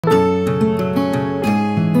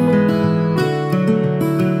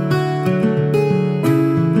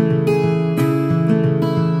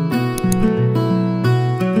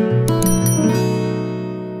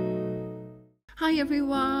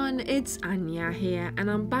it's Anja here, and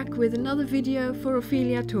I'm back with another video for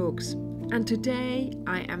Ophelia Talks. And today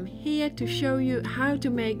I am here to show you how to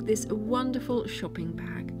make this wonderful shopping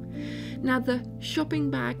bag. Now the shopping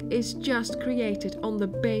bag is just created on the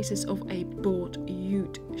basis of a bought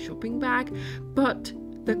jute shopping bag, but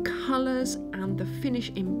the colors and the finish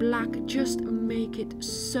in black just make it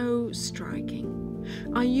so striking.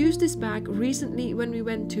 I used this bag recently when we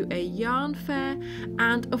went to a yarn fair,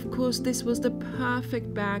 and of course this was the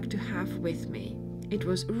perfect bag to have with me. It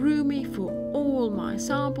was roomy for all my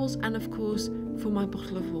samples and of course for my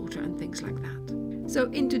bottle of water and things like that.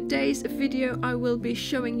 So in today's video I will be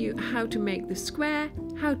showing you how to make the square,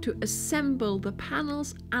 how to assemble the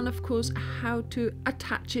panels, and of course how to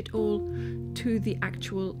attach it all to the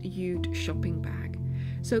actual jute shopping bag.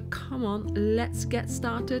 So come on, let's get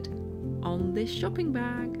started on this shopping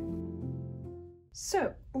bag.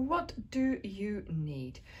 So what do you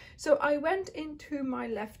need? So I went into my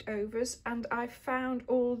leftovers and I found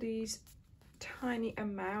all these tiny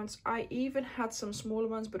amounts. I even had some smaller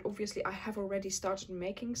ones, but obviously I have already started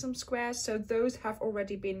making some squares, so those have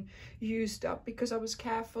already been used up because I was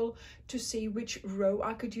careful to see which row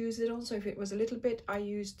I could use it on. So if it was a little bit, I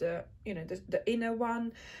used the inner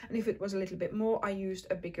one, and if it was a little bit more, I used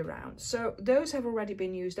a bigger round. So those have already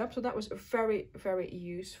been used up, so that was very, very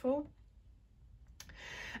useful.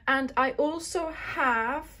 And I also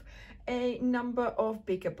have a number of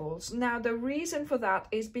bigger balls. Now the reason for that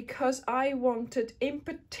is because I wanted in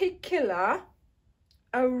particular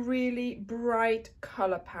a really bright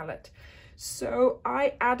color palette. So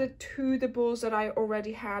I added to the balls that I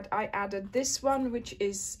already had. I added this one, which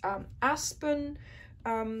is aspen,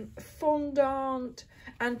 fondant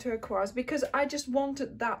and turquoise, because I just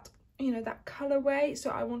wanted that, that colorway. So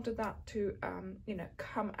I wanted that to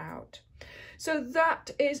come out. So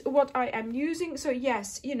that is what I am using. So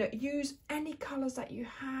yes, use any colors that you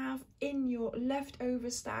have in your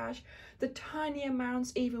leftover stash. The tiny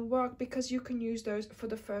amounts even work because you can use those for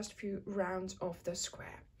the first few rounds of the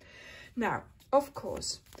square. Now, of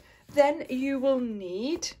course, then you will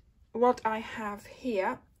need what I have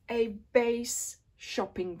here, a base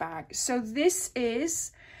shopping bag. So this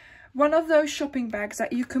is one of those shopping bags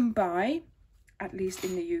that you can buy, at least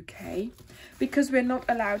in the UK, because we're not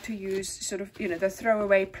allowed to use sort of, the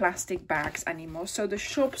throwaway plastic bags anymore. So the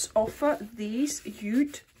shops offer these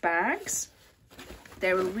jute bags.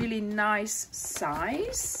 They're a really nice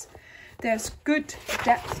size. There's good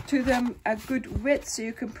depth to them, a good width, so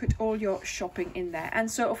you can put all your shopping in there.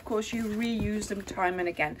 And so, of course, you reuse them time and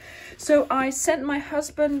again. So I sent my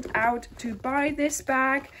husband out to buy this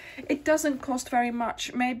bag. It doesn't cost very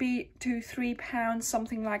much, maybe £2–3,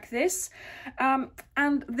 something like this.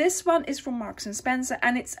 And this one is from Marks and Spencer,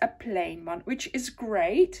 and it's a plain one, which is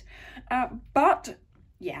great. But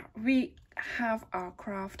yeah, we have our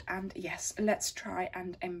craft, and yes, let's try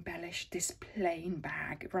and embellish this plain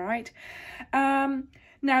bag, right?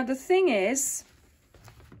 Now the thing is,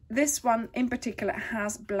 this one in particular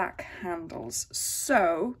has black handles,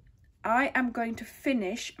 so I am going to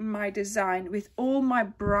finish my design with all my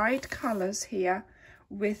bright colors here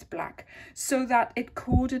with black, so that it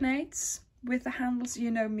coordinates with the handles. You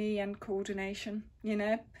know me and coordination,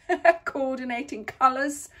 coordinating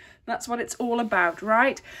colors, that's what it's all about,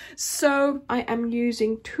 right? So I am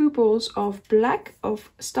using 2 balls of black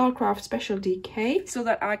of Starcraft Special DK so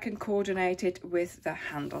that I can coordinate it with the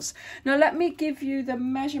handles. Now let me give you the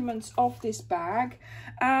measurements of this bag.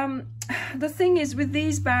 The thing is, with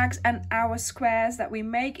these bags and our squares that we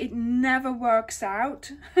make, it never works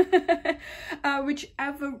out.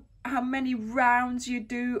 How many rounds you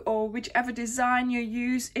do or whichever design you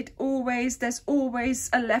use, there's always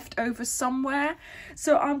a leftover somewhere.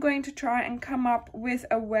 So I'm going to try and come up with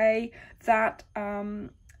a way that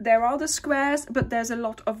there are the squares, but there's a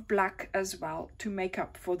lot of black as well to make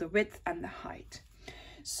up for the width and the height.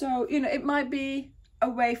 So it might be a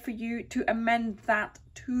way for you to amend that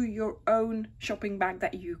to your own shopping bag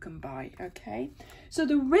that you can buy. Okay, so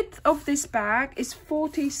the width of this bag is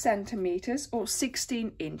 40 centimeters or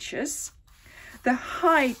 16 inches. The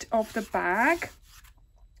height of the bag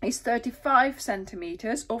is 35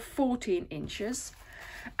 centimeters or 14 inches,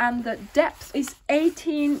 and the depth is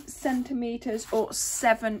 18 centimeters or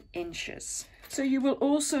 7 inches. So you will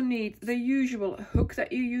also need the usual hook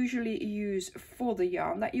that you usually use for the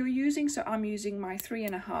yarn that you're using. So I'm using my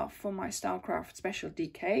 3.5 for my Starcraft Special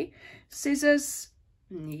DK. Scissors,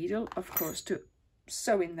 needle, of course, to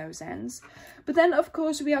sew in those ends. But then, of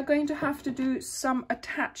course, we are going to have to do some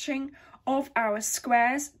attaching of our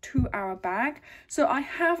squares to our bag. So I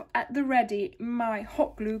have at the ready my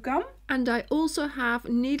hot glue gun. And I also have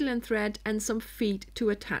needle and thread and some feet to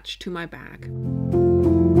attach to my bag.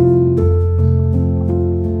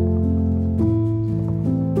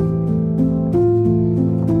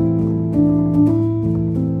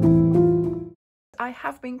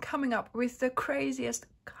 coming up with the craziest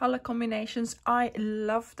color combinations. I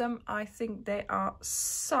love them. I think they are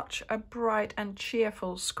such a bright and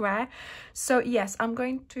cheerful square. So yes, I'm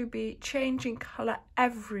going to be changing color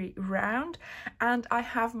every round, and I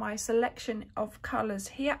have my selection of colors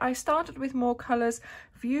here. I started with more colors.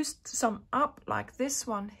 I've used some up like this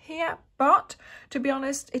one here, but to be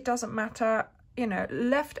honest, it doesn't matter. You know,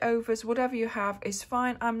 leftovers, whatever you have is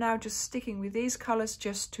fine. I'm now just sticking with these colors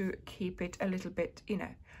just to keep it a little bit, you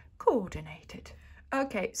know, coordinated.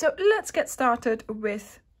 Okay, so let's get started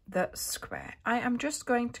with the square. I am just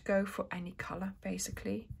going to go for any color,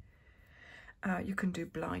 basically. You can do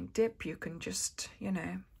blind dip, you can just, you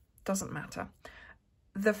know, doesn't matter.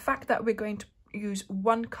 The fact that we're going to use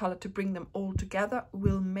one color to bring them all together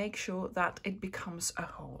will make sure that it becomes a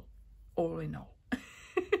whole, all in all.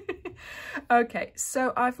 Okay,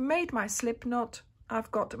 so I've made my slip knot. I've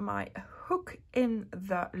got my hook in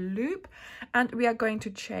the loop, and we are going to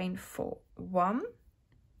chain 4. 1,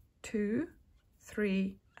 2,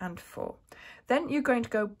 3, and 4. Then you're going to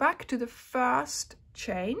go back to the first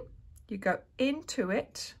chain. You go into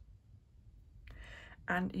it,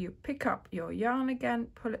 and you pick up your yarn again,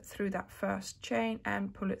 pull it through that first chain,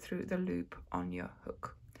 and pull it through the loop on your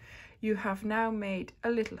hook. You have now made a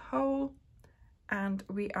little hole, and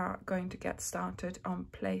we are going to get started on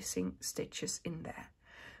placing stitches in there.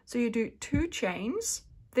 So you do 2 chains.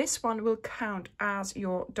 This one will count as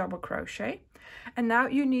your double crochet, and now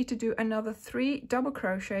you need to do another 3 double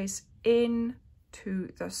crochets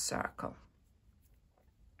into the circle.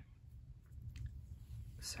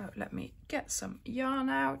 So let me get some yarn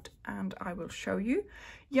out and I will show you.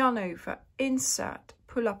 Yarn over, insert,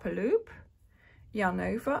 pull up a loop, yarn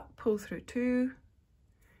over, pull through 2,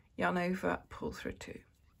 yarn over, pull through 2.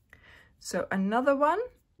 So another one.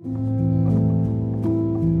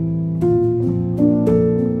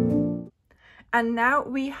 And now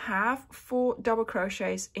we have 4 double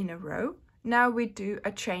crochets in a row. Now we do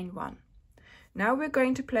a chain 1. Now we're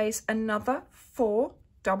going to place another 4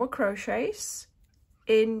 double crochets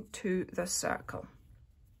into the circle.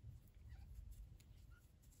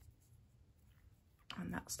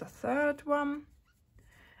 And that's the 3rd one.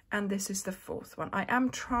 And this is the 4th one. I am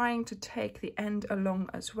trying to take the end along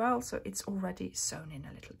as well, so it's already sewn in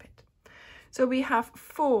a little bit. So we have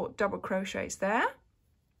 4 double crochets there,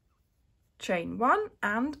 chain 1,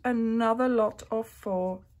 and another lot of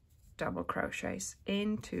 4 double crochets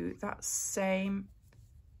into that same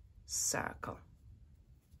circle.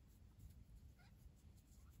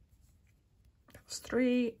 That's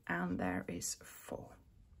 3, and there is 4.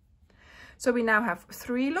 So we now have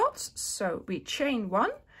 3 lots, so we chain 1,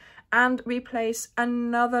 and we place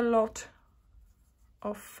another lot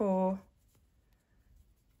of 4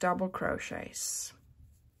 double crochets.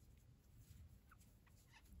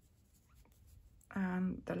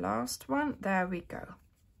 And the last one, there we go.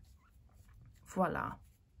 Voila.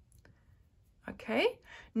 Okay,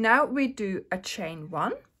 now we do a chain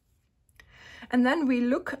 1, and then we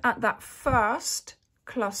look at that first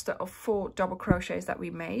cluster of 4 double crochets that we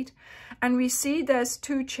made, and we see there's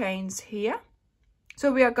 2 chains here.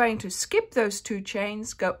 So we are going to skip those 2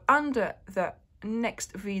 chains, go under the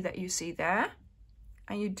next V that you see there,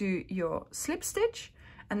 and you do your slip stitch,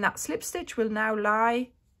 and that slip stitch will now lie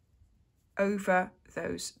over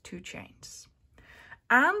those 2 chains.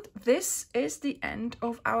 And this is the end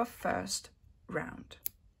of our first round.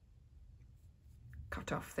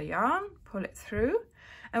 Cut off the yarn, pull it through,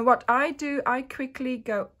 and what I do, I quickly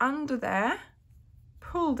go under there,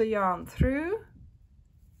 pull the yarn through,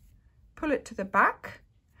 pull it to the back,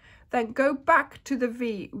 then go back to the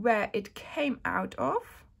V where it came out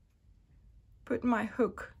of, put my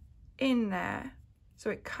hook in there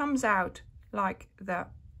so it comes out like the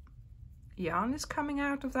yarn is coming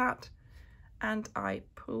out of that, and I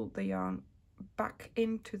pull the yarn back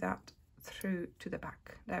into that through to the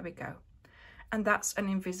back. There we go. And that's an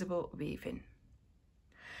invisible weave-in.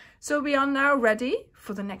 So we are now ready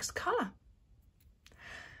for the next colour.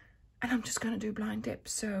 And I'm just going to do blind dip.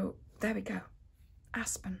 So there we go.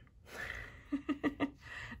 Aspen.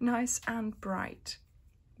 Nice and bright.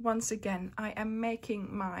 Once again, I am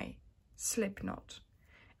making my slip knot.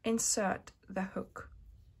 Insert the hook.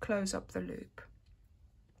 Close up the loop.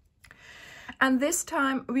 And this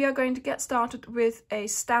time we are going to get started with a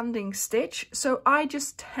standing stitch. So I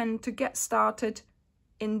just tend to get started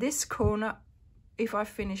in this corner if I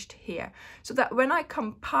finished here, so that when I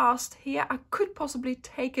come past here, I could possibly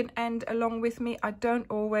take an end along with me. I don't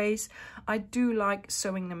always. I do like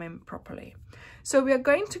sewing them in properly. So we are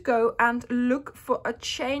going to go and look for a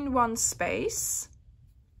chain 1 space,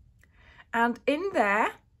 and in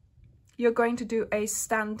there you're going to do a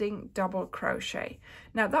standing double crochet.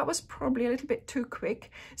 Now that was probably a little bit too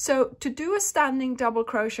quick. So to do a standing double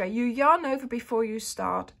crochet, you yarn over before you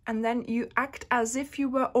start, and then you act as if you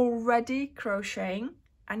were already crocheting,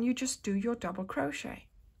 and you just do your double crochet.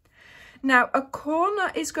 Now a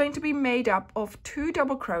corner is going to be made up of 2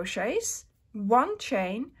 double crochets, 1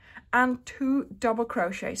 chain and 2 double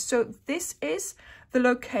crochets. So this is the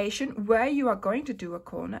location where you are going to do a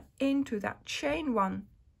corner into that chain 1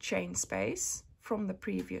 chain space from the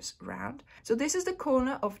previous round. So this is the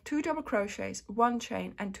corner of 2 double crochets, 1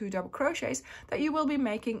 chain and 2 double crochets that you will be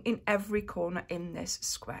making in every corner in this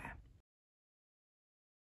square.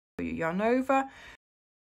 You yarn over,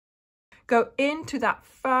 go into that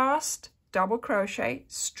first double crochet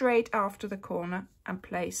straight after the corner and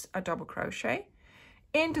place a double crochet,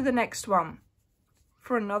 into the next one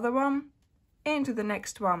for another one, into the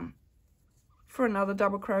next one for another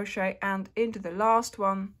double crochet, and into the last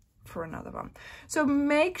one for another one. So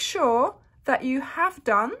make sure that you have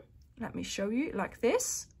done, let me show you like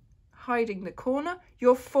this, hiding the corner,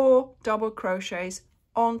 your 4 double crochets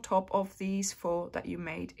on top of these 4 that you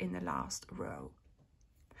made in the last row.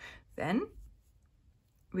 Then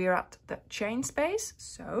we are at the chain space,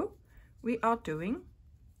 so we are doing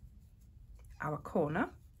our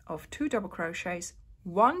corner of 2 double crochets,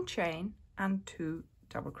 1 chain and 2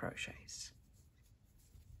 double crochets.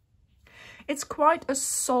 It's quite a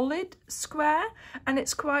solid square, and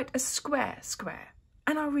it's quite a square,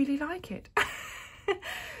 and I really like it.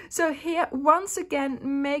 So here, once again,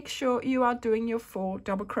 make sure you are doing your 4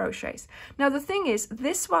 double crochets. Now the thing is,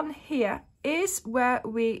 this one here is where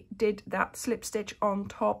we did that slip stitch on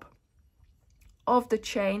top of the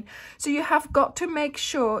chain. So you have got to make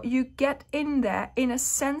sure you get in there in a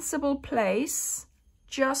sensible place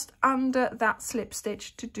just under that slip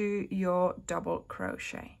stitch to do your double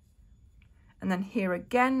crochet. And then here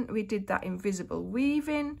again, we did that invisible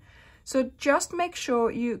weaving. So just make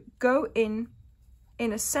sure you go in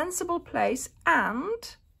a sensible place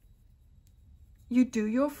and you do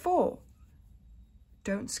your 4.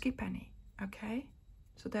 Don't skip any, okay?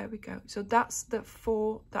 So there we go. So that's the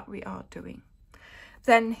 4 that we are doing.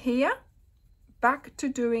 Then here, back to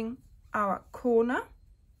doing our corner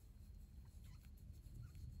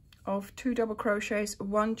of 2 double crochets,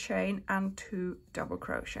 1 chain and 2 double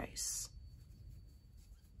crochets.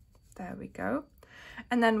 There we go.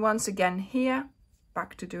 And then once again here,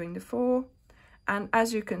 back to doing the 4. And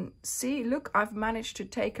as you can see, look, I've managed to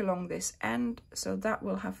take along this end, so that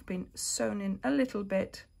will have been sewn in a little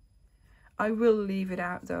bit. I will leave it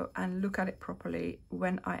out though and look at it properly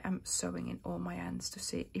when I am sewing in all my ends to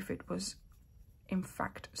see if it was in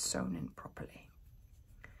fact sewn in properly.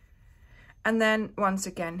 And then once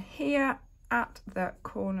again here at the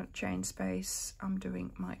corner chain space, I'm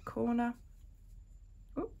doing my corner.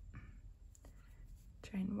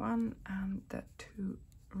 Chain 1 and the 2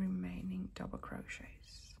 remaining double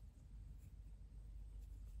crochets.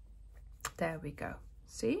 There we go.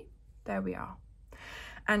 See, there we are.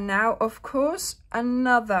 And now of course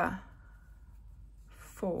another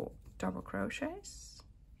 4 double crochets.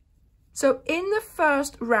 So in the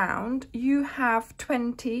first round you have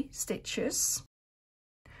 20 stitches,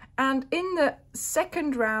 and in the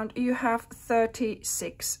second round you have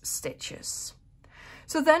 36 stitches.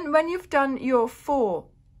 So then when you've done your 4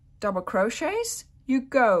 double crochets, you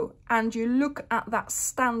go and you look at that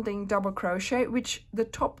standing double crochet, which the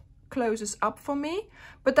top closes up for me,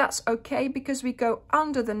 but that's okay because we go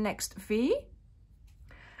under the next V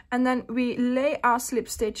and then we lay our slip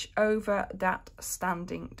stitch over that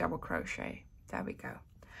standing double crochet. There we go.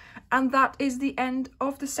 And that is the end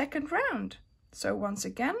of the second round. So once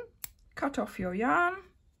again, cut off your yarn,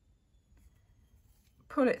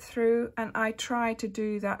 pull it through, and I try to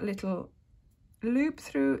do that little loop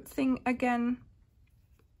through thing again,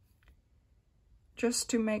 just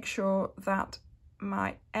to make sure that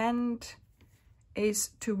my end is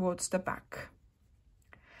towards the back.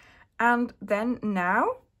 And then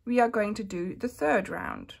now we are going to do the third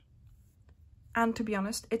round. And to be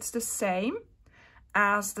honest, it's the same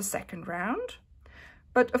as the second round.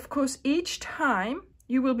 But of course, each time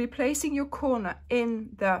you will be placing your corner in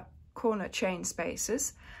the corner chain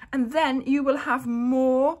spaces, and then you will have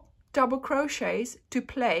more double crochets to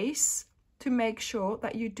place to make sure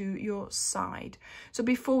that you do your side. So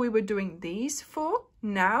before we were doing these 4,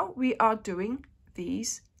 now we are doing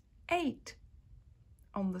these 8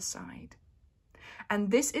 on the side. And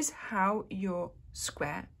this is how your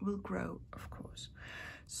square will grow, of course.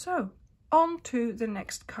 So on to the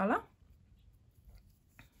next color.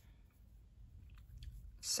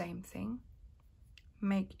 Same thing.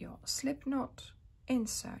 Make your slip knot,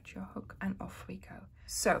 insert your hook, and off we go.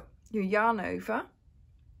 So you yarn over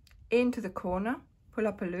into the corner, pull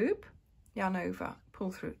up a loop, yarn over,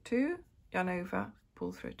 pull through 2, yarn over,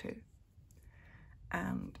 pull through 2,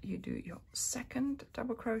 and you do your second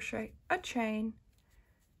double crochet, a chain,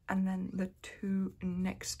 and then the 2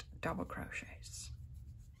 next double crochets.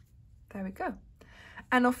 There we go.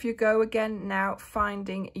 And off you go again, now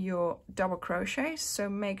finding your double crochets. So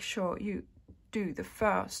make sure you do the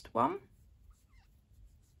first one,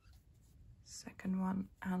 second one,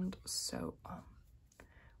 and so on.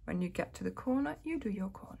 When you get to the corner, you do your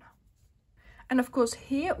corner. And of course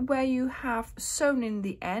here where you have sewn in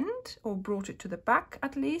the end, or brought it to the back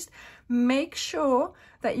at least, make sure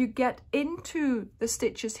that you get into the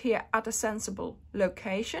stitches here at a sensible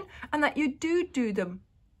location, and that you do them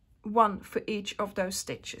one for each of those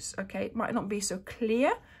stitches. Okay, it might not be so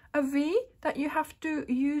clear a V that you have to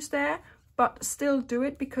use there, but still do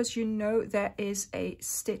it, because you know there is a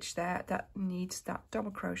stitch there that needs that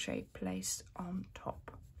double crochet placed on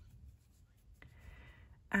top.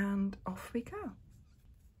 And off we go.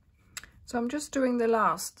 So I'm just doing the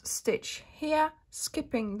last stitch here,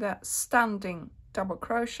 skipping the standing double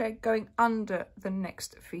crochet, going under the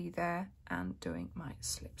next V there, and doing my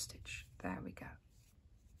slip stitch. There we go.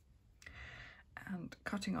 And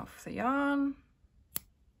cutting off the yarn,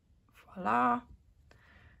 voila,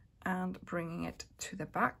 and bringing it to the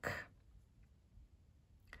back.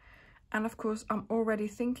 And of course I'm already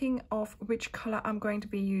thinking of which color I'm going to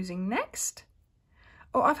be using next.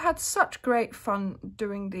 Oh, I've had such great fun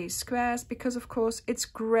doing these squares, because of course it's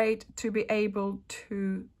great to be able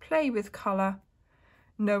to play with color,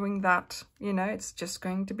 knowing that, you know, it's just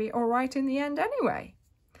going to be all right in the end anyway.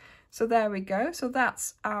 So there we go. So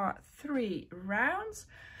that's our 3 rounds.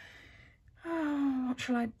 Oh, what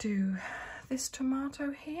shall I do? This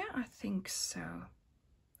tomato here? I think so.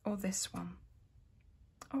 Or this one.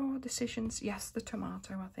 Oh, decisions. Yes, the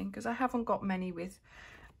tomato, I think, because I haven't got many with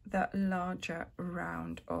the larger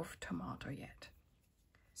round of tomato yet.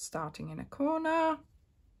 Starting in a corner.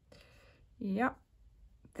 Yep.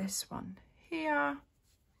 This one here.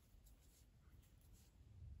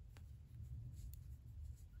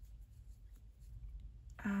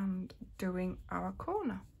 And doing our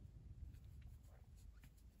corner.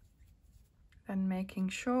 Then making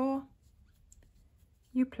sure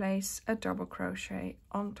you place a double crochet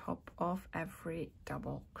on top of every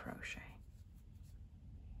double crochet.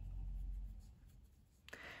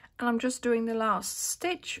 And I'm just doing the last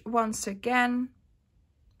stitch once again,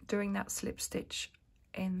 doing that slip stitch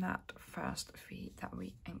in that first V that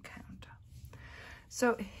we encounter.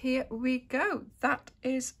 So here we go. That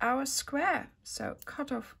is our square. So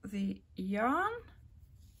cut off the yarn.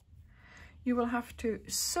 You will have to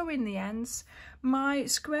sew in the ends. My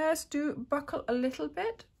squares do buckle a little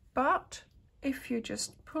bit, but if you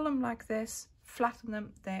just pull them like this, flatten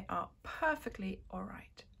them, they are perfectly all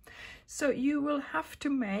right. So you will have to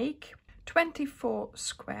make 24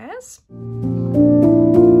 squares.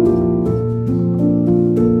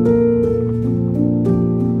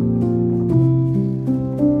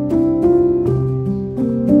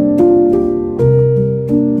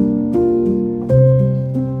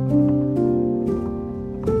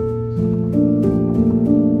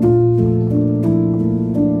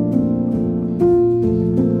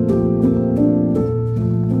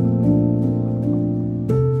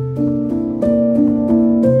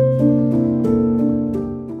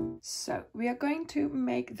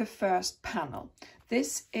 The first panel.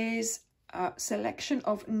 This is a selection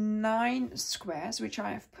of 9 squares which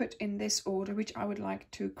I have put in this order, which I would like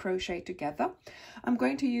to crochet together. I'm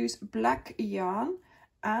going to use black yarn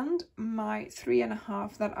and my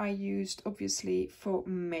 3.5 that I used obviously for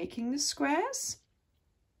making the squares.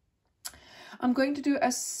 I'm going to do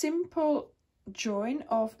a simple join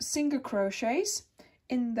of single crochets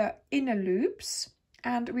in the inner loops,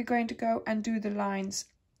 and we're going to go and do the lines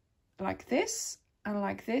like this and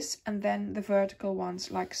like this, and then the vertical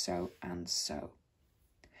ones like so and so.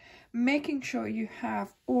 Making sure you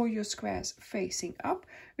have all your squares facing up.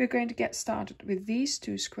 We're going to get started with these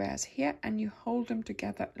 2 squares here, and you hold them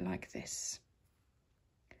together like this.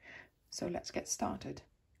 So let's get started.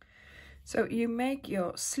 So you make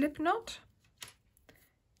your slip knot,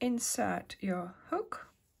 insert your hook,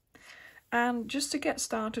 and just to get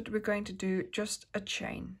started we're going to do just a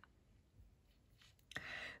chain.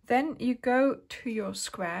 Then you go to your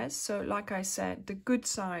squares. So like I said, the good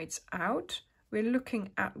sides out. We're looking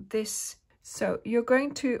at this. So you're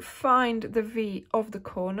going to find the V of the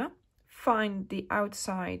corner, find the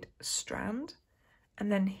outside strand,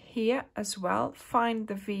 and then here as well, find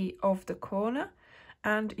the V of the corner,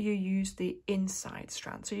 and you use the inside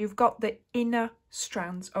strand. So you've got the inner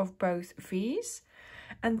strands of both V's,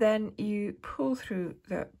 and then you pull through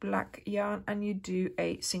the black yarn and you do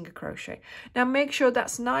a single crochet. Now make sure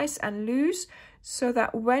that's nice and loose so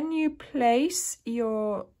that when you place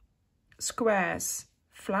your squares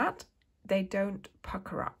flat, they don't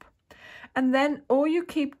pucker up. And then all you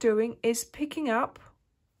keep doing is picking up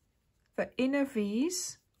the inner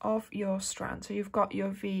V's of your strand. So you've got your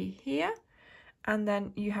V here, and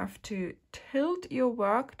then you have to tilt your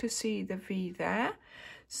work to see the V there.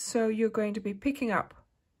 So you're going to be picking up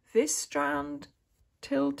this strand,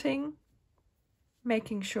 tilting,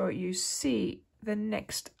 making sure you see the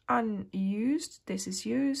next unused. This is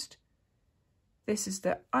used. This is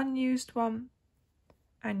the unused one,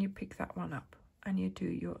 and you pick that one up and you do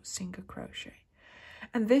your single crochet.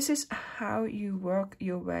 And this is how you work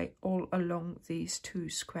your way all along these two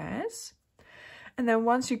squares. And then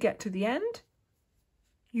once you get to the end,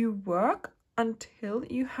 you work until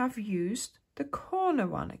you have used the corner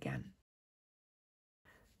one again.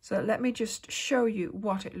 So let me just show you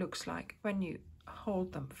what it looks like when you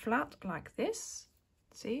hold them flat like this.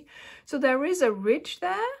 See? So there is a ridge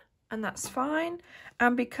there, and that's fine.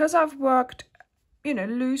 And because I've worked, you know,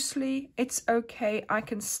 loosely, it's okay. I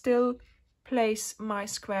can still place my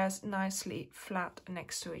squares nicely flat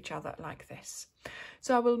next to each other like this.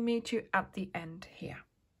 So I will meet you at the end here.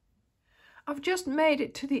 I've just made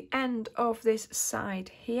it to the end of this side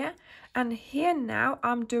here, and here now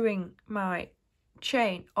I'm doing my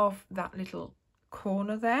chain of that little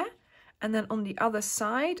corner there, and then on the other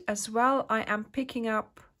side as well I am picking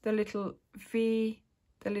up the little V,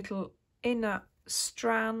 the little inner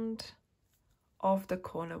strand of the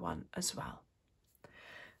corner one as well.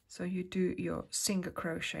 So you do your single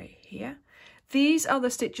crochet here. These are the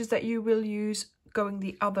stitches that you will use going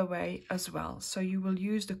the other way as well. So you will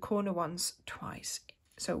use the corner ones twice,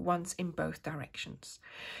 so once in both directions.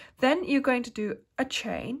 Then you're going to do a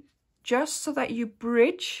chain just so that you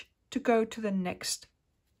bridge to go to the next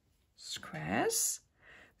squares.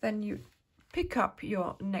 Then you pick up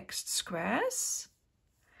your next squares,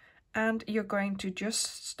 and you're going to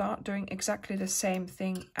just start doing exactly the same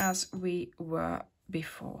thing as we were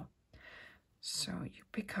before. So you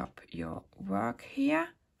pick up your work here,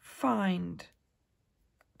 find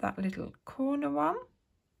that little corner one,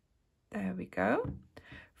 there we go,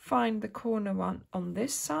 find the corner one on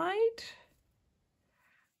this side.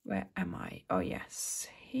 Where am I? Oh yes,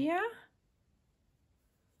 here,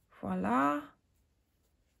 voila,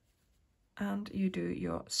 and you do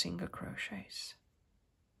your single crochets.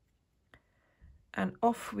 And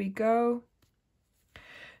off we go.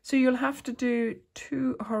 So you'll have to do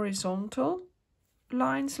 2 horizontal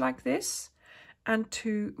lines like this and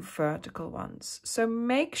 2 vertical ones. So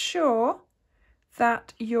make sure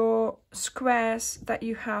that your squares that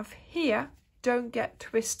you have here don't get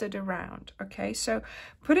twisted around. Okay, so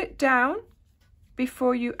put it down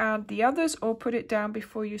before you add the others, or put it down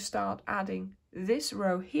before you start adding this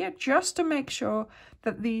row here, just to make sure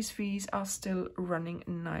that these V's are still running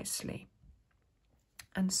nicely.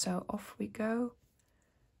 And so off we go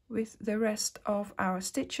with the rest of our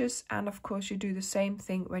stitches, and of course you do the same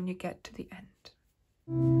thing when you get to the end.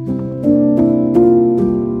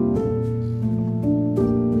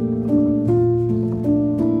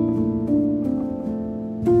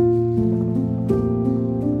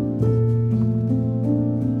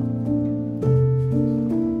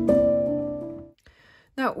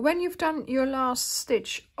 Now when you've done your last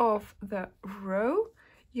stitch of the row,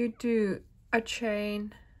 you do a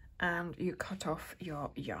chain and you cut off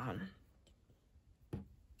your yarn.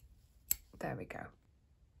 There we go.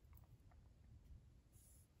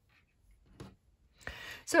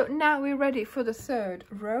 So now we're ready for the 3rd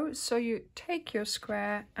row. So you take your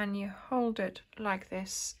square and you hold it like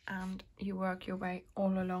this and you work your way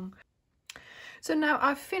all along. So now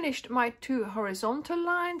I've finished my 2 horizontal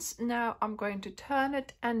lines. Now I'm going to turn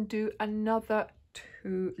it and do another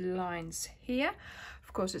 2 lines here.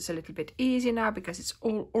 Of course, it's a little bit easier now because it's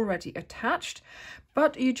all already attached,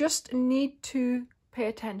 but you just need to pay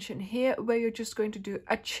attention here where you're just going to do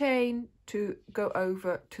a chain to go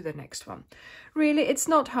over to the next one. Really, it's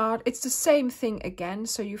not hard. It's the same thing again.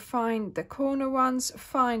 So you find the corner ones,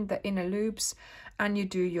 find the inner loops, and you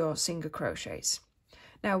do your single crochets.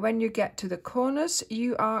 Now, when you get to the corners,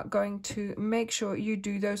 you are going to make sure you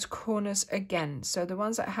do those corners again. So the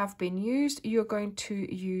ones that have been used, you're going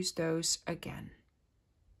to use those again.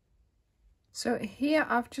 So here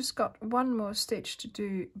I've just got one more stitch to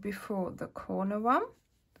do before the corner one.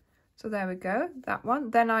 So there we go, that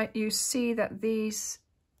one. Then you see that these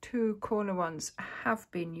 2 corner ones have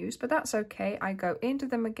been used, but that's okay. I go into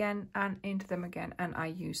them again and into them again, and I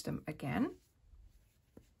use them again.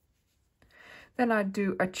 Then I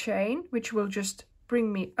do a chain, which will just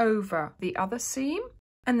bring me over the other seam.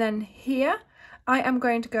 And then here I am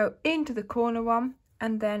going to go into the corner one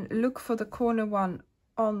and then look for the corner one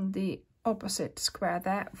on the opposite square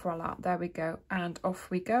there. Voila, there we go, and off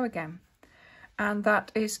we go again. And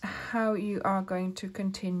that is how you are going to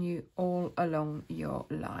continue all along your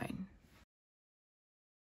line.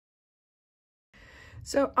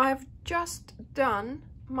 So I've just done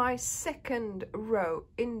my second row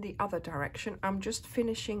in the other direction. I'm just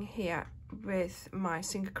finishing here with my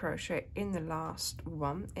single crochet in the last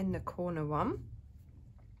one, in the corner one.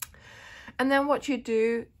 And then what you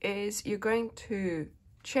do is you're going to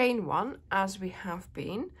chain one as we have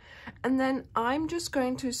been, and then I'm just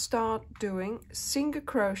going to start doing single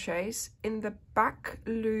crochets in the back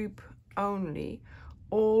loop only,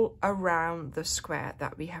 all around the square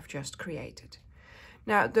that we have just created.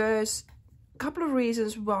 Now there's a couple of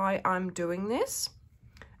reasons why I'm doing this,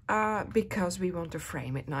 because we want to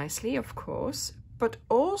frame it nicely, of course, but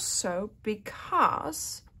also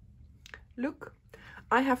because, look,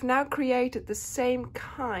 I have now created the same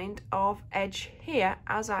kind of edge here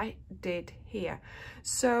as I did here.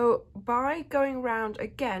 So by going round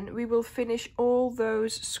again, we will finish all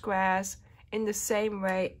those squares in the same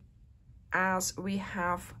way as we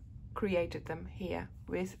have created them here,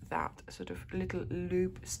 with that sort of little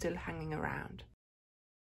loop still hanging around.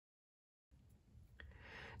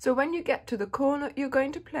 So when you get to the corner, you're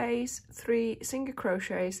going to place 3 single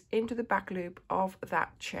crochets into the back loop of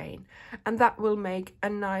that chain, and that will make a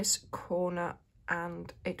nice corner,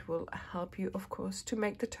 and it will help you, of course, to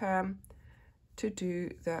make the turn to do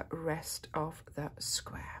the rest of the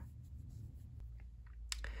square.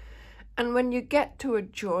 And when you get to a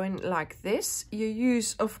join like this, you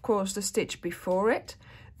use, of course, the stitch before it.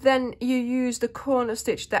 Then you use the corner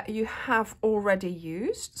stitch that you have already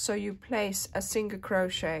used. So you place a single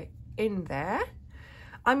crochet in there.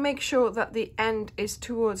 I make sure that the end is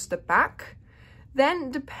towards the back. Then,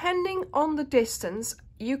 depending on the distance,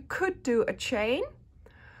 you could do a chain,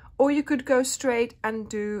 or you could go straight and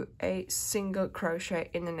do a single crochet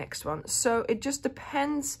in the next one. So it just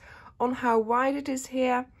depends on how wide it is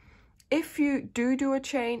here. If you do a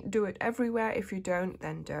chain, do it everywhere. If you don't,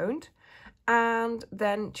 then don't. And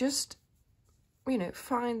then just, you know,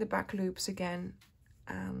 find the back loops again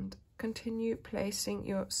and continue placing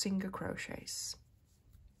your single crochets.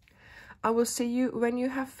 I will see you when you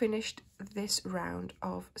have finished this round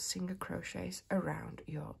of single crochets around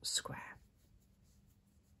your square.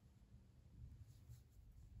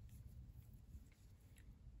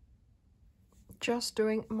 Just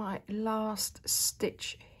doing my last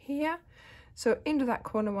stitch here, so into that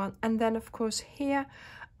corner one, and then of course here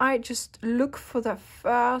I just look for the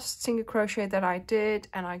first single crochet that I did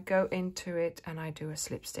and I go into it and I do a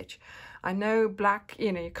slip stitch. I know black,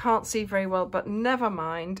 you know, you can't see very well, but never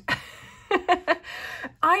mind.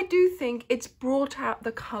 I do think it's brought out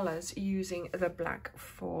the colors using the black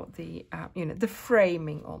for the, you know, the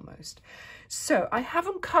framing almost. So I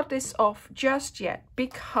haven't cut this off just yet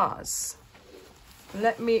because,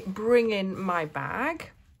 let me bring in my bag.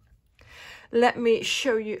 Let me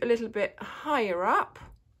show you a little bit higher up.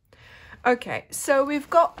 Okay, so we've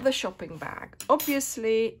got the shopping bag.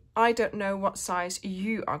 Obviously, I don't know what size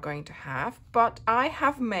you are going to have, but I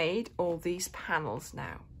have made all these panels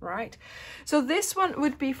now, right? So this one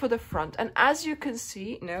would be for the front, and as you can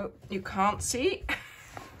see, no, you can't see.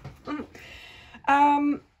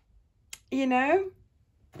 You know,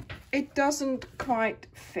 it doesn't quite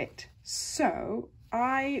fit. So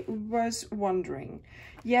I was wondering,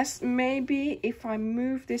 yes, maybe if I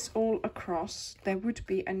move this all across, there would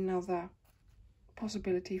be another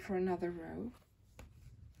possibility for another row.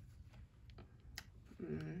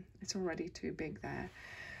 It's already too big there.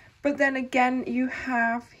 But then again, you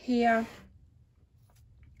have here,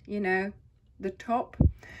 you know, the top.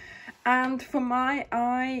 And for my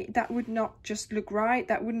eye, that would not just look right.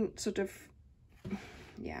 That wouldn't sort of,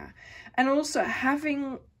 yeah. And also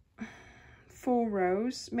having 4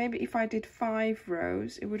 rows, maybe if I did 5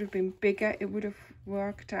 rows, it would have been bigger. It would have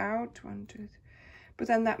worked out. 1, 2, 3. But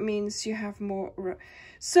then that means you have more rows.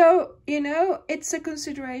 So, you know, it's a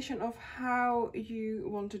consideration of how you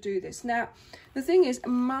want to do this. Now, the thing is,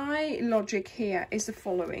 my logic here is the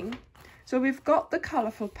following. So we've got the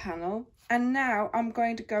colorful panel, and now I'm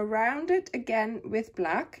going to go round it again with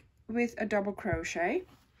black with a double crochet.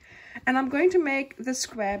 And I'm going to make the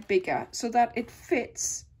square bigger so that it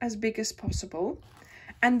fits as big as possible.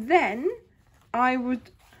 And then I would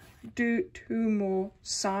do 2 more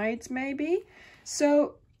sides maybe.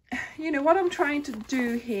 So, you know, what I'm trying to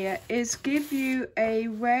do here is give you a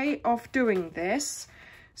way of doing this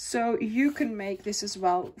so you can make this as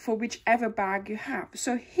well for whichever bag you have.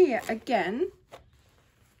 So here again,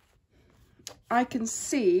 I can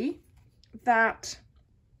see that,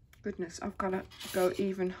 goodness, I've got to go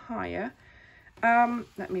even higher.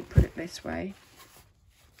 Let me put it this way.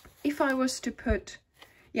 If I was to put,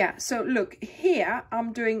 yeah, so look here,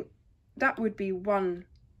 I'm doing, that would be 1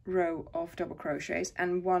 row of double crochets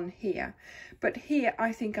and 1 here, but here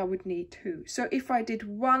I think I would need 2. So if I did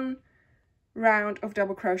 1 round of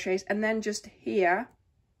double crochets and then just here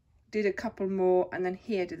did a couple more and then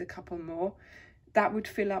here did a couple more, that would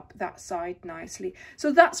fill up that side nicely.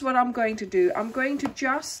 So that's what I'm going to do. I'm going to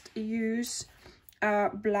just use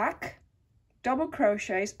black double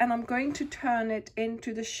crochets, and I'm going to turn it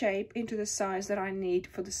into the shape, into the size that I need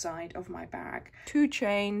for the side of my bag. 2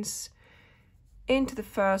 chains into the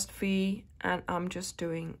first V, and I'm just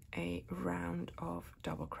doing a round of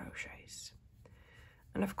double crochets.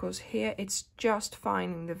 And of course here it's just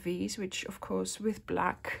finding the V's, which of course with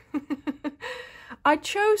black I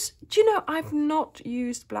chose, do you know, I've not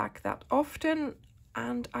used black that often,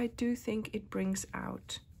 and I do think it brings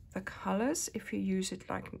out the colors if you use it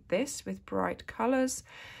like this with bright colors.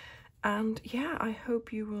 And yeah, I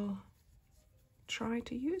hope you will try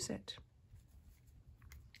to use it.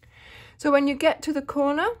 So when you get to the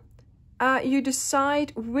corner, you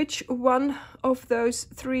decide which one of those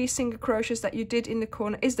 3 single crochets that you did in the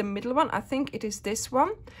corner is the middle one. I think it is this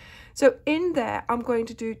one. So in there, I'm going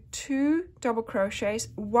to do 2 double crochets,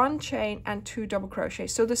 1 chain and 2 double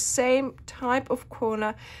crochets. So the same type of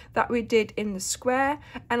corner that we did in the square.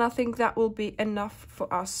 And I think that will be enough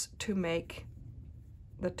for us to make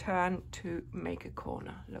the turn to make a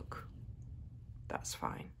corner. Look, that's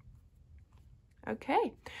fine.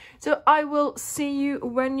 Okay, so I will see you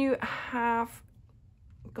when you have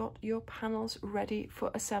got your panels ready for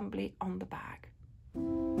assembly on the bag.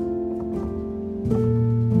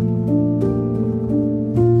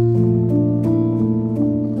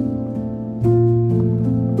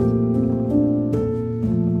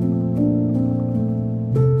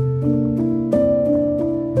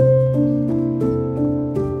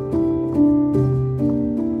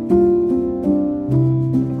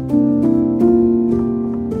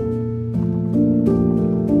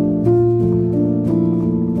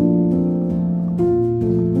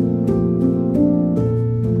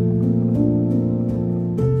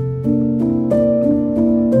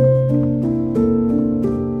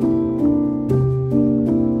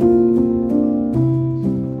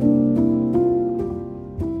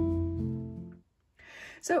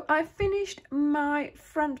 So I finished my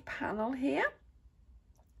front panel here.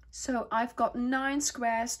 So I've got 9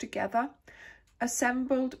 squares together,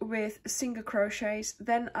 assembled with single crochets.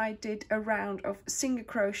 Then I did a round of single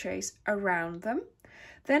crochets around them.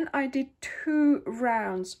 Then I did 2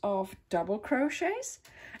 rounds of double crochets.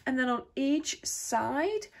 And then on each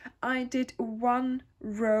side, I did 1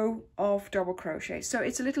 row of double crochets. So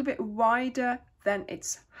it's a little bit wider than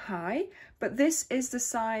it's high, but this is the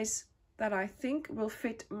size that I think will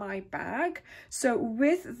fit my bag. So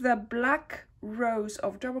with the black rows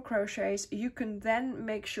of double crochets, you can then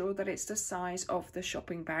make sure that it's the size of the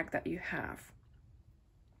shopping bag that you have.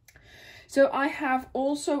 So I have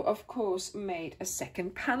also, of course, made a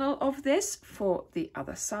second panel of this for the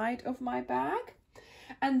other side of my bag.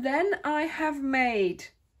 And then I have made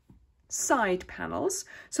side panels.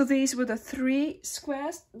 So these were the 3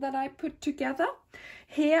 squares that I put together.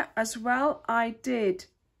 Here as well, I did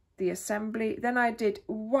the assembly, then I did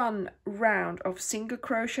 1 round of single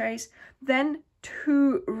crochets, then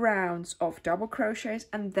 2 rounds of double crochets,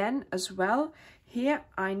 and then as well here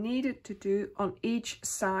I needed to do on each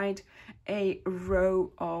side a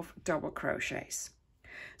row of double crochets.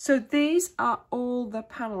 So these are all the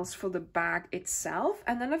panels for the bag itself,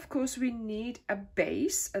 and then of course we need a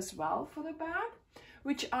base as well for the bag,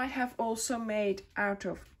 which I have also made out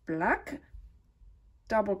of black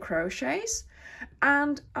double crochets.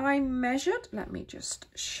 And I measured, let me just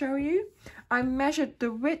show you, I measured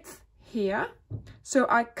the width here. So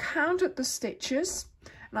I counted the stitches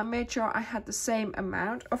and I made sure I had the same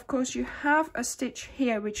amount. Of course, you have a stitch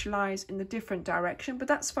here which lies in the different direction, but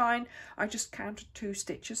that's fine. I just counted 2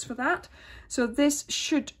 stitches for that. So this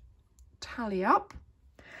should tally up.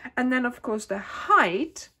 And then of course the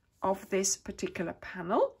height of this particular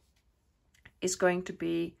panel is going to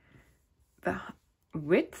be the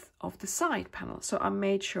width of the side panel. So I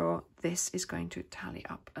made sure this is going to tally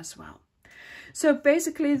up as well. So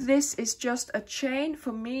basically this is just a chain.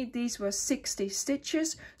 For me, these were 60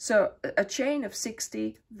 stitches. So a chain of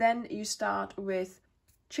 60, then you start with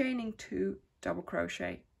chaining 2, double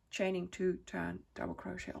crochet, chaining 2, turn, double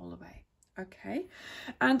crochet all the way. Okay,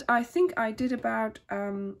 and I think I did about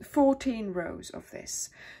 14 rows of this.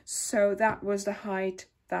 So that was the height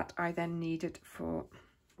that I then needed for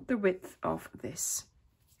the width of this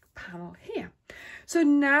panel here. So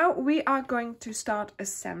now we are going to start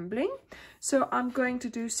assembling. So I'm going to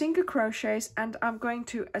do single crochets and I'm going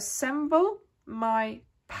to assemble my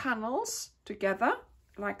panels together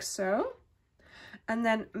like so, and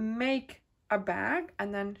then make a bag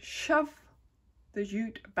and then shove the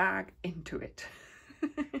jute bag into it.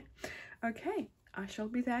 Okay, I shall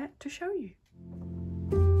be there to show you.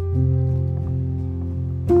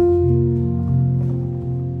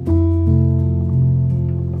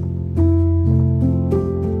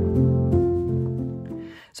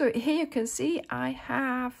 So here you can see I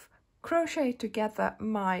have crocheted together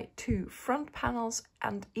my two front panels,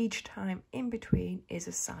 and each time in between is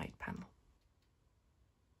a side panel.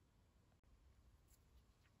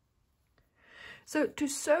 So to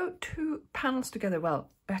sew two panels together, well,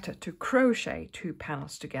 better to crochet two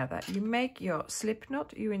panels together, you make your slip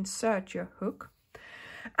knot, you insert your hook,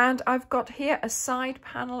 and I've got here a side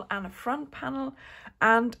panel and a front panel,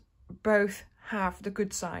 and both have the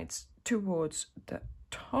good sides towards the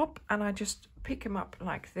top, and I just pick them up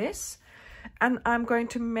like this, and I'm going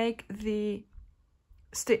to make the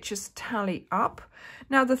stitches tally up.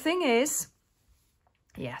 Now the thing is,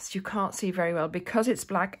 yes, you can't see very well because it's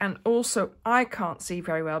black, and also I can't see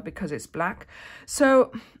very well because it's black,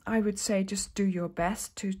 so I would say just do your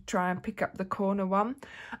best to try and pick up the corner one.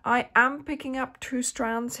 I am picking up two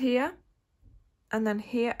strands here, and then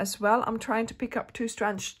here as well I'm trying to pick up two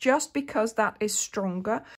strands just because that is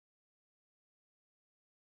stronger.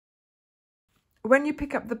 When you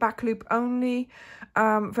pick up the back loop only,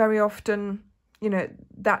 very often, you know,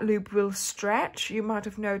 that loop will stretch. You might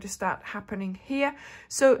have noticed that happening here.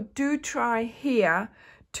 So do try here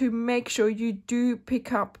to make sure you do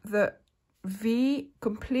pick up the V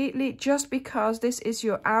completely, just because this is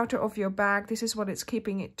your outer of your bag. This is what it's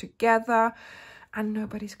keeping it together, and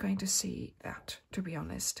nobody's going to see that, to be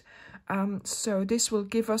honest. So this will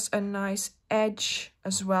give us a nice edge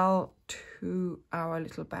as well to our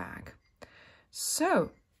little bag.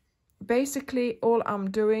 So basically all I'm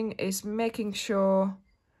doing is making sure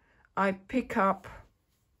I pick up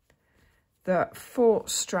the 4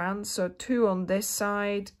 strands, so 2 on this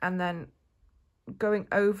side and then going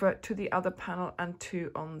over to the other panel and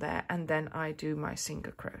 2 on there, and then I do my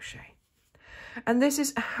single crochet. And this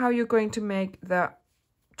is how you're going to make the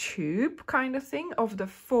tube kind of thing of the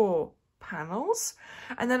 4 panels.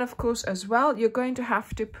 And then of course as well you're going to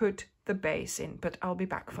have to put the base in, but I'll be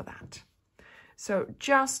back for that. So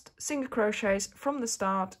just single crochets from the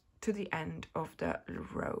start to the end of the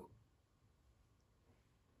row.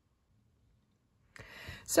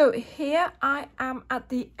 So here I am at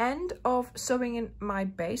the end of sewing in my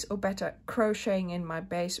base, or better crocheting in my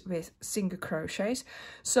base with single crochets.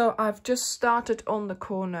 So I've just started on the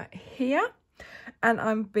corner here, and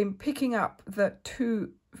I've been picking up the 2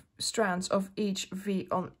 strands of each V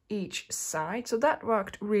on each side. So that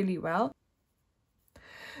worked really well.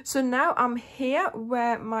 So now I'm here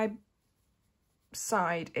where my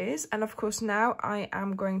side is, and of course now I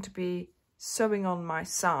am going to be sewing on my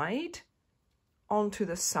side onto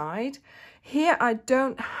the side. Here I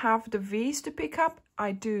don't have the V's to pick up,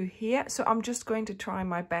 I do here, so I'm just going to try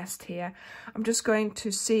my best here. I'm just going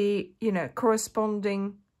to see, you know,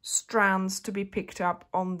 corresponding strands to be picked up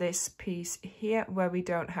on this piece here where we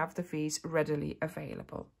don't have the V's readily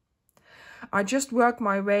available. I just work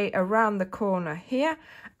my way around the corner here,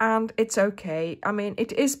 and it's okay. I mean,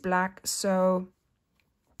 it is black, so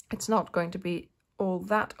it's not going to be all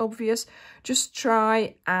that obvious. Just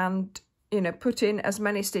try and, you know, put in as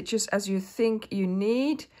many stitches as you think you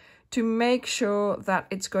need to make sure that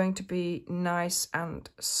it's going to be nice and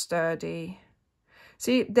sturdy.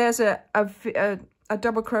 See, there's a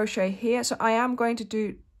double crochet here, so I am going to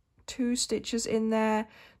do 2 stitches in there,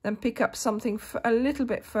 then pick up something a little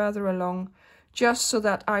bit further along, just so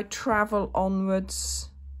that I travel onwards.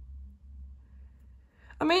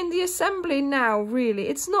 I mean, the assembly now, really,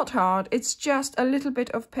 it's not hard. It's just a little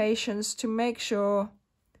bit of patience to make sure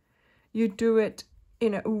you do it,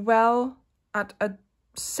 you know, well at a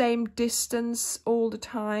same distance all the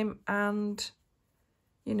time, and,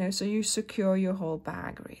 you know, so you secure your whole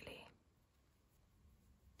bag, really.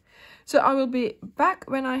 So I will be back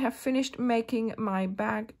when I have finished making my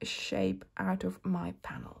bag shape out of my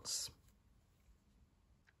panels.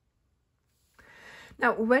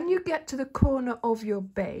 Now, when you get to the corner of your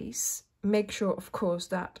base, make sure, of course,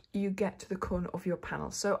 that you get to the corner of your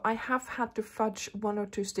panel. So I have had to fudge 1 or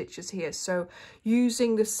 2 stitches here. So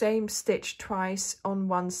using the same stitch twice on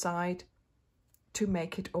one side to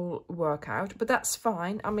make it all work out, but that's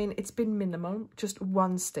fine. I mean, it's been minimal, just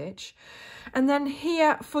one stitch. And then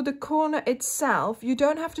here for the corner itself, you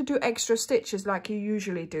don't have to do extra stitches like you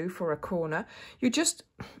usually do for a corner. You just,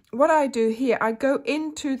 what I do here, I go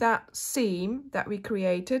into that seam that we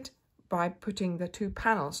created by putting the two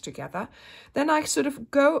panels together. Then I sort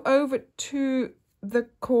of go over to the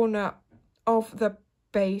corner of the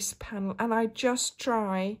base panel and I just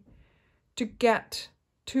try to get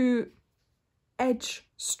two edge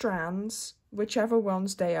strands, whichever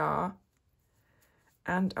ones they are,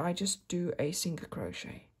 and I just do a single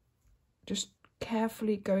crochet, just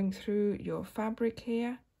carefully going through your fabric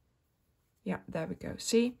here. Yeah, there we go,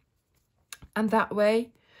 see? And that way,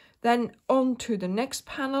 then onto the next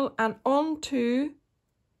panel and onto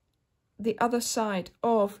the other side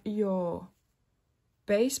of your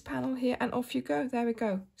base panel here, and off you go. There we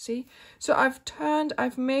go, see? So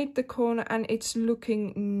I've made the corner and it's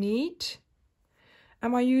looking neat.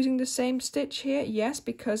 Am I using the same stitch here? Yes,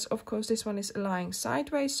 because of course this one is lying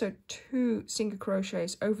sideways, so 2 single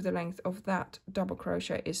crochets over the length of that double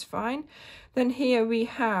crochet is fine. Then here we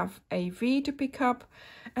have a V to pick up,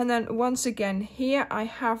 and then once again here I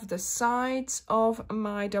have the sides of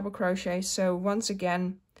my double crochet, so once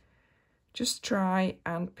again just try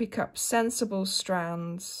and pick up sensible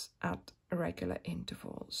strands at regular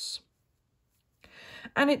intervals.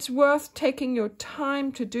 And it's worth taking your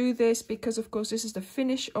time to do this because of course this is the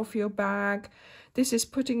finish of your bag. This is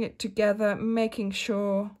putting it together, making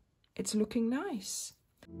sure it's looking nice.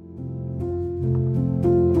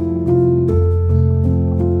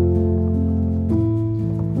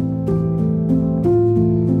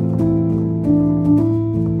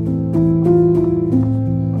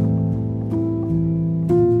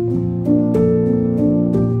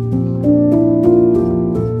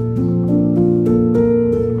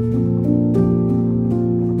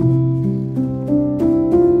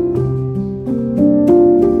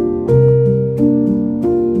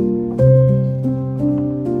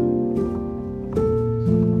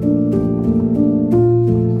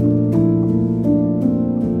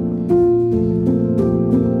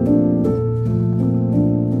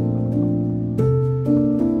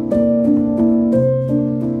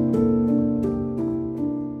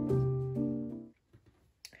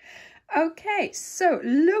 Okay, so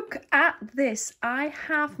look at this. I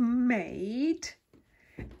have made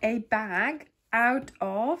a bag out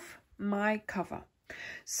of my cover.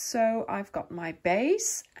 So I've got my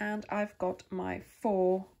base and I've got my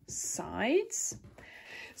 4 sides.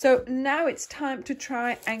 So now it's time to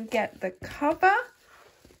try and get the cover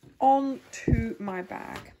onto my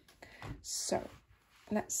bag. So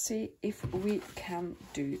let's see if we can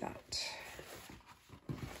do that.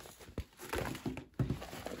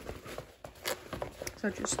 So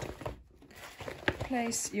just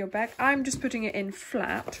place your bag. I'm just putting it in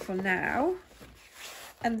flat for now.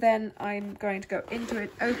 And then I'm going to go into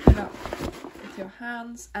it, open up with your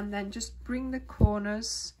hands, and then just bring the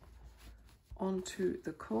corners onto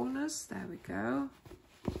the corners. There we go.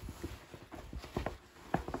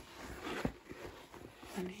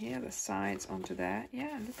 And here the sides onto there.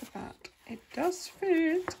 Yeah, look at that. It does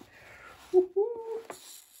fit. Woohoo!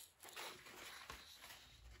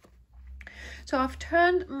 So I've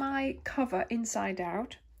turned my cover inside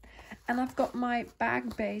out and I've got my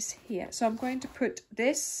bag base here. So I'm going to put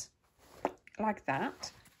this like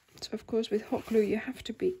that. So of course with hot glue you have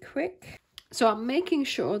to be quick. So I'm making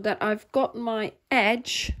sure that I've got my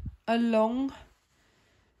edge along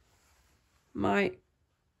my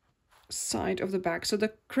side of the bag. So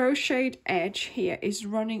the crocheted edge here is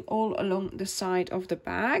running all along the side of the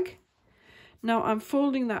bag. Now I'm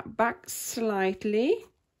folding that back slightly.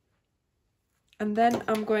 And then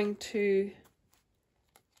I'm going to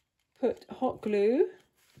put hot glue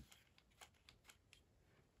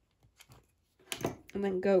and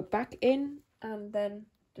then go back in and then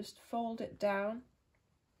just fold it down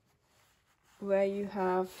where you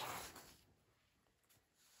have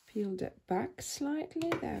peeled it back slightly.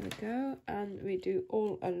 There we go. And we do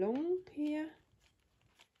all along here,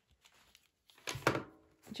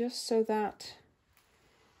 just so that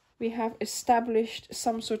we have established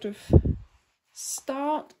some sort of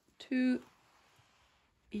start to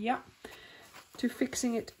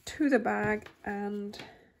fixing it to the bag and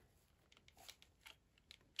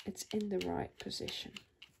it's in the right position.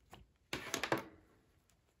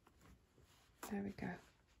 There we go.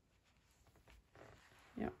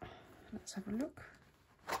 Yeah, let's have a look.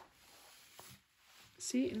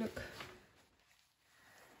 See, look.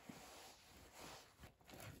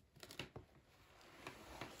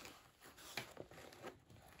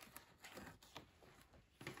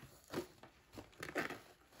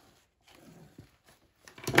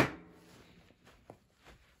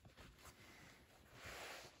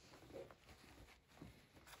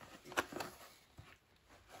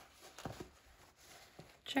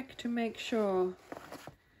 check to make sure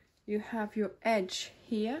you have your edge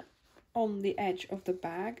here on the edge of the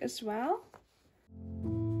bag as well.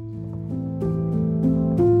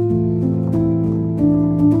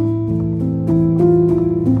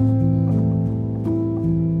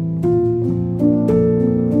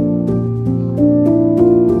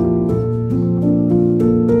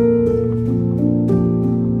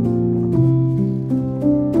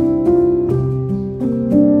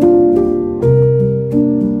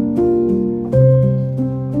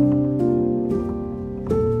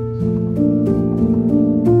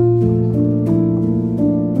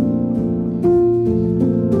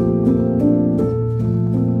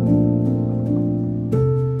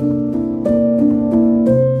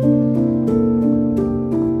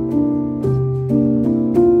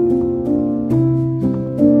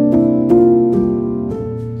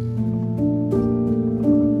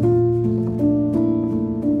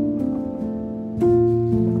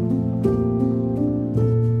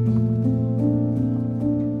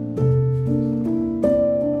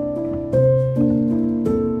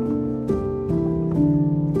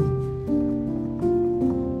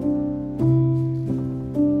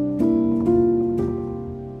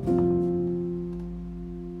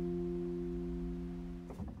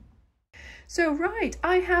 So right,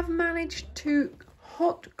 I have managed to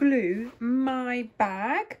hot glue my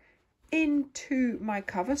bag into my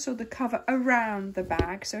cover, so the cover around the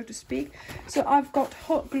bag, so to speak. So I've got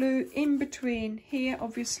hot glue in between here,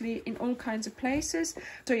 obviously in all kinds of places.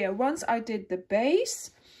 So yeah, once I did the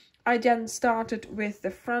base, I then started with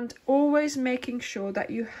the front, always making sure that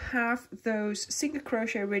you have those single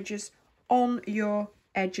crochet ridges on your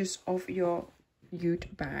edges of your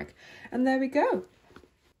jute bag. And there we go.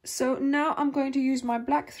 So now I'm going to use my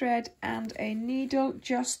black thread and a needle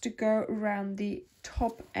just to go around the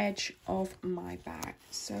top edge of my bag.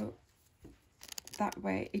 So that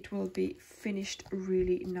way it will be finished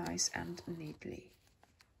really nice and neatly.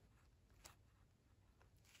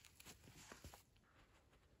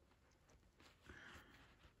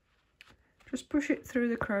 Just push it through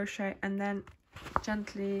the crochet and then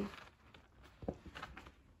gently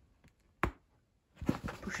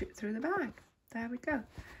push it through the bag. There we go.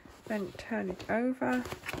 Then turn it over,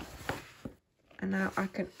 and now I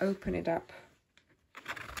can open it up.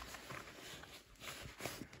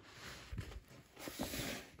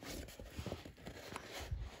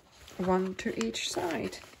 One to each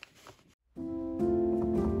side.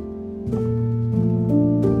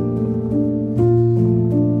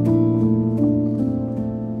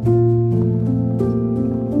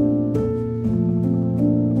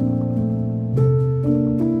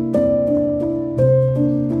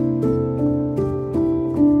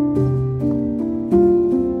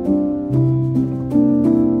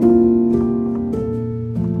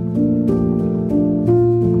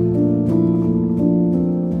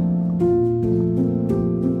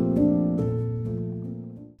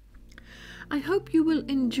 I hope you will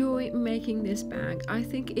enjoy making this bag. I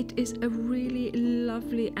think it is a really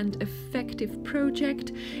lovely and effective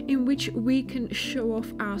project in which we can show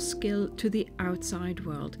off our skill to the outside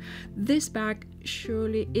world. This bag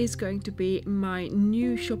surely is going to be my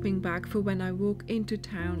new shopping bag for when I walk into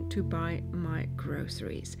town to buy my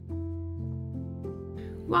groceries.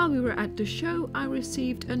 While we were at the show, I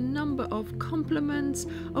received a number of compliments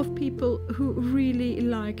of people who really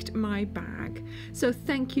liked my bag. So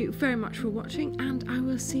thank you very much for watching, and I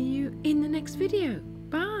will see you in the next video.